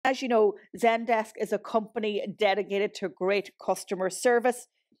as you know, Zendesk is a company dedicated to great customer service.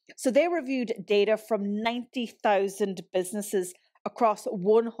 So they reviewed data from 90,000 businesses across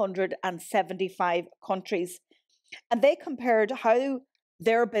 175 countries. And they compared how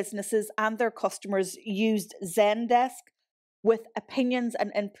their businesses and their customers used Zendesk with opinions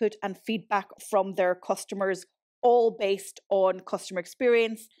and input and feedback from their customers, all based on customer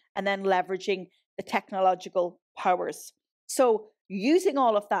experience and then leveraging the technological powers. So, using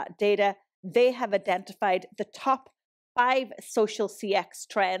all of that data, they have identified the top 5 social CX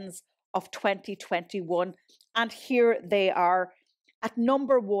trends of 2021. And here they are. At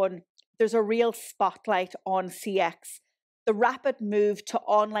number 1, there's a real spotlight on CX. The rapid move to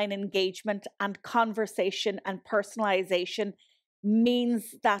online engagement and conversation and personalisation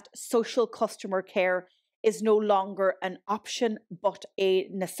means that social customer care is no longer an option but a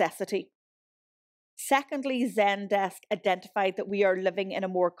necessity. Secondly, Zendesk identified that we are living in a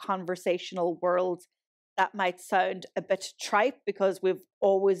more conversational world. That might sound a bit tripe because we've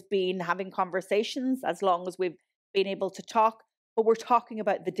always been having conversations as long as we've been able to talk, but we're talking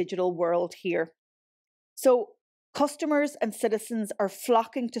about the digital world here. So customers and citizens are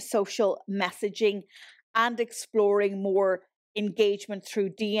flocking to social messaging and exploring more engagement through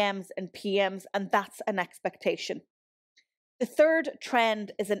DMs and PMs, and that's an expectation. The third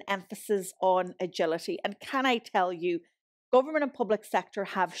trend is an emphasis on agility. And can I tell you, government and public sector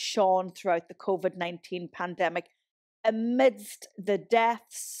have shone throughout the COVID-19 pandemic amidst the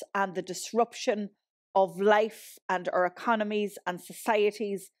deaths and the disruption of life and our economies and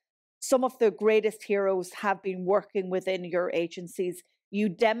societies. Some of the greatest heroes have been working within your agencies. You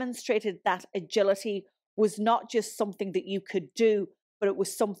demonstrated that agility was not just something that you could do, but it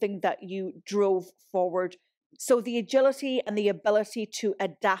was something that you drove forward. So the agility and the ability to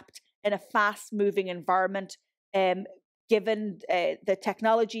adapt in a fast-moving environment, given the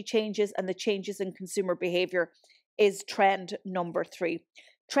technology changes and the changes in consumer behaviour, is trend number 3.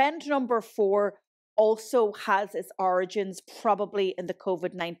 Trend number 4 also has its origins probably in the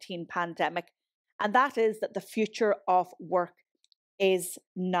COVID-19 pandemic, and that is that the future of work is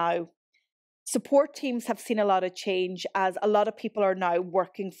now. Support teams have seen a lot of change as a lot of people are now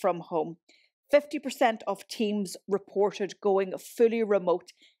working from home. 50% of teams reported going fully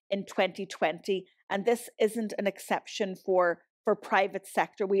remote in 2020, and this isn't an exception for private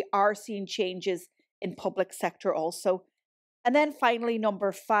sector. We are seeing changes in public sector also. And then finally,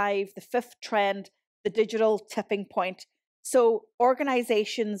 number 5, the 5th trend, the digital tipping point. So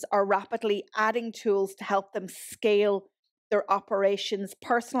organizations are rapidly adding tools to help them scale their operations,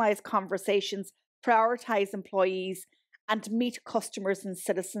 personalize conversations, prioritize employees, and meet customers and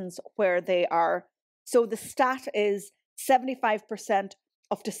citizens where they are. So the stat is 75%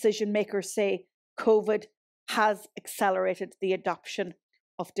 of decision makers say COVID has accelerated the adoption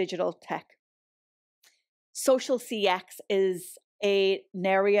of digital tech. Social CX is an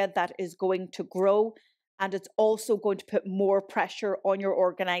area that is going to grow, and it's also going to put more pressure on your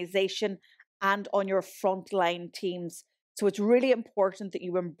organization and on your frontline teams. So it's really important that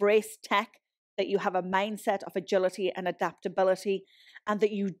you embrace tech, that you have a mindset of agility and adaptability, and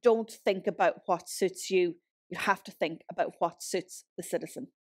that you don't think about what suits you. You have to think about what suits the citizen.